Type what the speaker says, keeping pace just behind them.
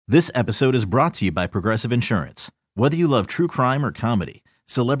This episode is brought to you by Progressive Insurance. Whether you love true crime or comedy,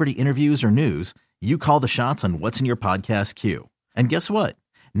 celebrity interviews or news, you call the shots on what's in your podcast queue. And guess what?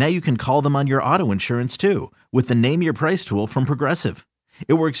 Now you can call them on your auto insurance too with the Name Your Price tool from Progressive.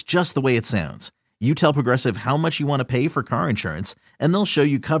 It works just the way it sounds. You tell Progressive how much you want to pay for car insurance, and they'll show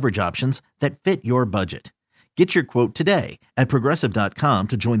you coverage options that fit your budget. Get your quote today at Progressive.com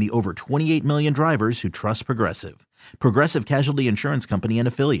to join the over 28 million drivers who trust Progressive. Progressive Casualty Insurance Company and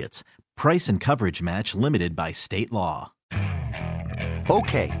Affiliates. Price and coverage match limited by state law.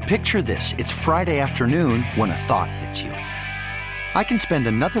 Okay, picture this. It's Friday afternoon when a thought hits you. I can spend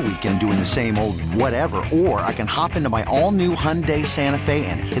another weekend doing the same old whatever, or I can hop into my all-new Hyundai Santa Fe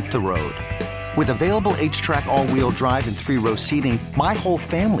and hit the road. With available H-Track all-wheel drive and 3-row seating, my whole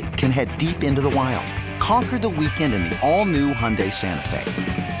family can head deep into the wild. Conquer the weekend in the all-new Hyundai Santa Fe.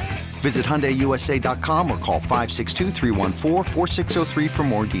 Visit HyundaiUSA.com or call 562-314-4603 for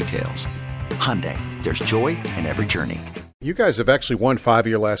more details. Hyundai, there's joy in every journey. You guys have actually won 5 of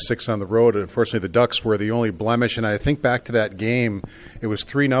your last 6 on the road. Unfortunately, the Ducks were the only blemish, and I think back to that game, it was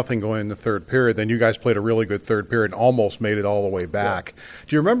 3-0 going in the third period. Then you guys played a really good third period and almost made it all the way back. Yeah.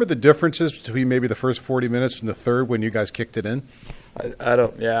 Do you remember the differences between maybe the first 40 minutes and the third when you guys kicked it in? I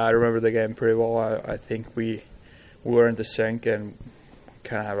don't. Yeah, I remember the game pretty well. I think we were in the sink and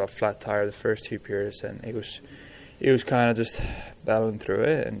kind of have a flat tire the first 2 periods, and it was kind of just battling through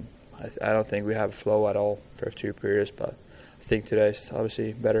it. And I don't think we have flow at all first 2 periods, but I think today's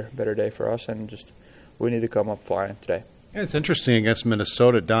obviously better day for us, and just we need to come up flying today. Yeah, it's interesting against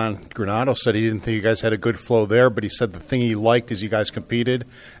Minnesota. Don Granato said he didn't think you guys had a good flow there, but he said the thing he liked is you guys competed,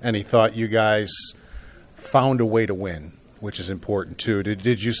 and he thought you guys found a way to win, which is important too.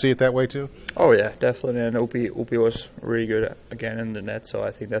 Did you see it that way too? Oh yeah, definitely. And Opie was really good again in the net, so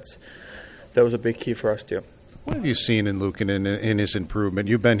I think that was a big key for us too. What have you seen in Lukin in his improvement?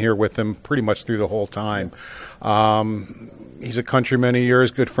 You've been here with him pretty much through the whole time. He's a countryman of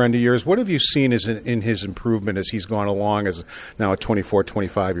yours, good friend of yours. What have you seen in his improvement as he's gone along as now a 24,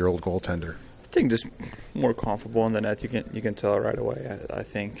 25-year-old goaltender? I think just more comfortable in the net. You can tell right away. I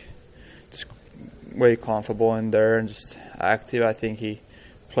think just way comfortable in there and just active. I think he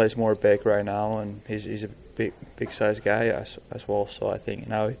plays more big right now, and he's a big size guy as well. So I think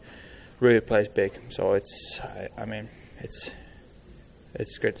now he really plays big. So it's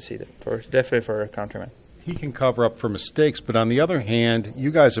great to see that. Definitely for a countryman. He can cover up for mistakes, but on the other hand,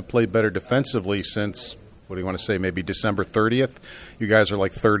 you guys have played better defensively since, what do you want to say, maybe December 30th? You guys are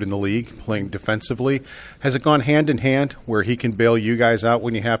like third in the league playing defensively. Has it gone hand in hand where he can bail you guys out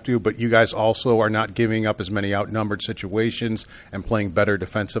when you have to, but you guys also are not giving up as many outnumbered situations and playing better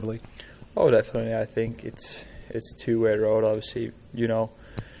defensively? Oh, definitely. I think it's two-way road. Obviously, you know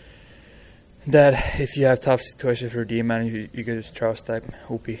that if you have tough situations for D-man, you can just trust that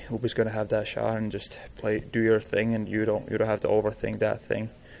Hoopie's going to have that shot and just do your thing, and you don't have to overthink that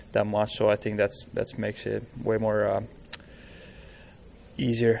thing that much. So I think that makes it way more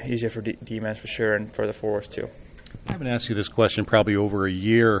easier for D-man for sure, and for the forwards too. I haven't asked you this question probably over a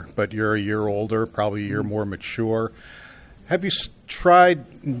year, but you're a year older, probably a year more mature. Have you tried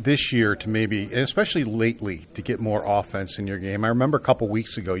this year to maybe, especially lately, to get more offense in your game? I remember a couple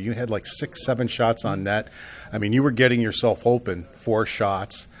weeks ago you had like 6-7 shots on net. I mean, you were getting yourself open, 4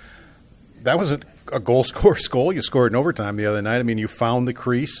 shots. That was a goal scorer's goal. You scored in overtime the other night. I mean, you found the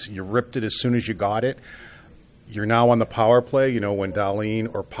crease. You ripped it as soon as you got it. You're now on the power play. You know, when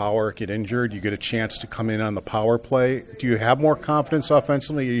Dahlin or Power get injured, you get a chance to come in on the power play. Do you have more confidence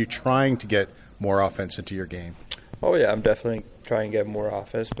offensively? Are you trying to get more offense into your game? Oh, yeah, I'm definitely trying to get more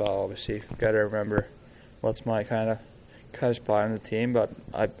offense, but obviously got to remember what's my kind of spot on the team. But,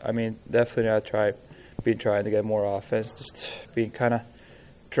 I mean, definitely I trying to get more offense, just being kind of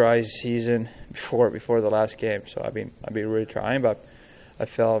dry season before the last game. So I've been really trying, but I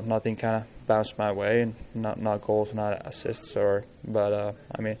felt nothing kind of bounced my way, and not goals, not assists, but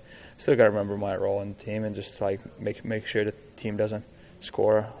I mean, still got to remember my role in the team and just like make sure the team doesn't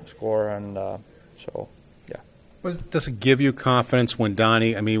score, and so. Does it give you confidence when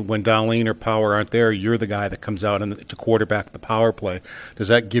Dahlin or Power aren't there, you're the guy that comes out to quarterback the power play? Does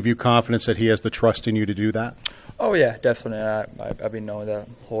that give you confidence that he has the trust in you to do that? Oh yeah, definitely. I've been knowing that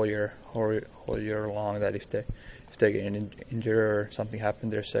whole year long that if they get injured or something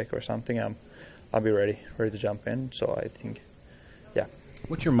happened, they're sick or something, I'll be ready to jump in. So I think, yeah.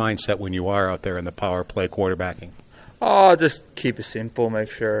 What's your mindset when you are out there in the power play quarterbacking? Oh, just keep it simple.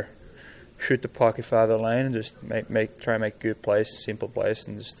 Make sure. Shoot the puck if out of the lane and just try and make good plays, simple plays,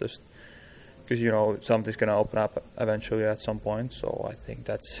 and just because you know something's going to open up eventually at some point. So I think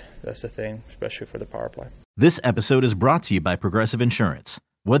that's the thing, especially for the power play. This episode is brought to you by Progressive Insurance.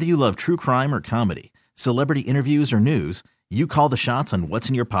 Whether you love true crime or comedy, celebrity interviews or news, you call the shots on what's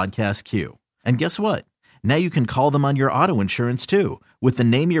in your podcast queue. And guess what? Now you can call them on your auto insurance too with the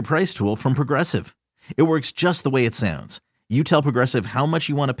Name Your Price tool from Progressive. It works just the way it sounds. You tell Progressive how much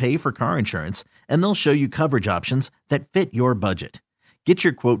you want to pay for car insurance, and they'll show you coverage options that fit your budget. Get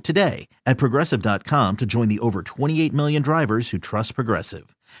your quote today at Progressive.com to join the over 28 million drivers who trust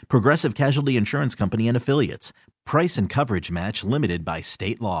Progressive. Progressive Casualty Insurance Company and Affiliates. Price and coverage match limited by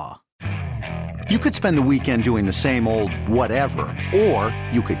state law. You could spend the weekend doing the same old whatever, or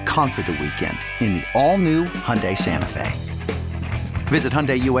you could conquer the weekend in the all-new Hyundai Santa Fe. Visit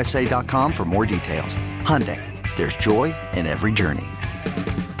HyundaiUSA.com for more details. Hyundai, there's joy in every journey.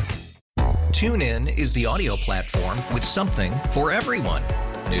 TuneIn is the audio platform with something for everyone.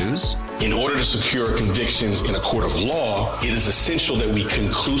 News. In order to secure convictions in a court of law, it is essential that we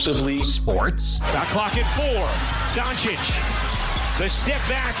conclusively. Sports. Shot clock at 4. Doncic. The step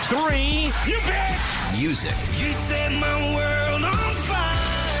back 3. You bet. Music. You set my world on fire.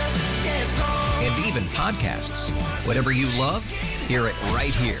 Yes, and even podcasts. Whatever you love, hear it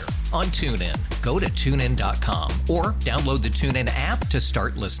right here on TuneIn. Go to TuneIn.com or download the TuneIn app to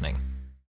start listening.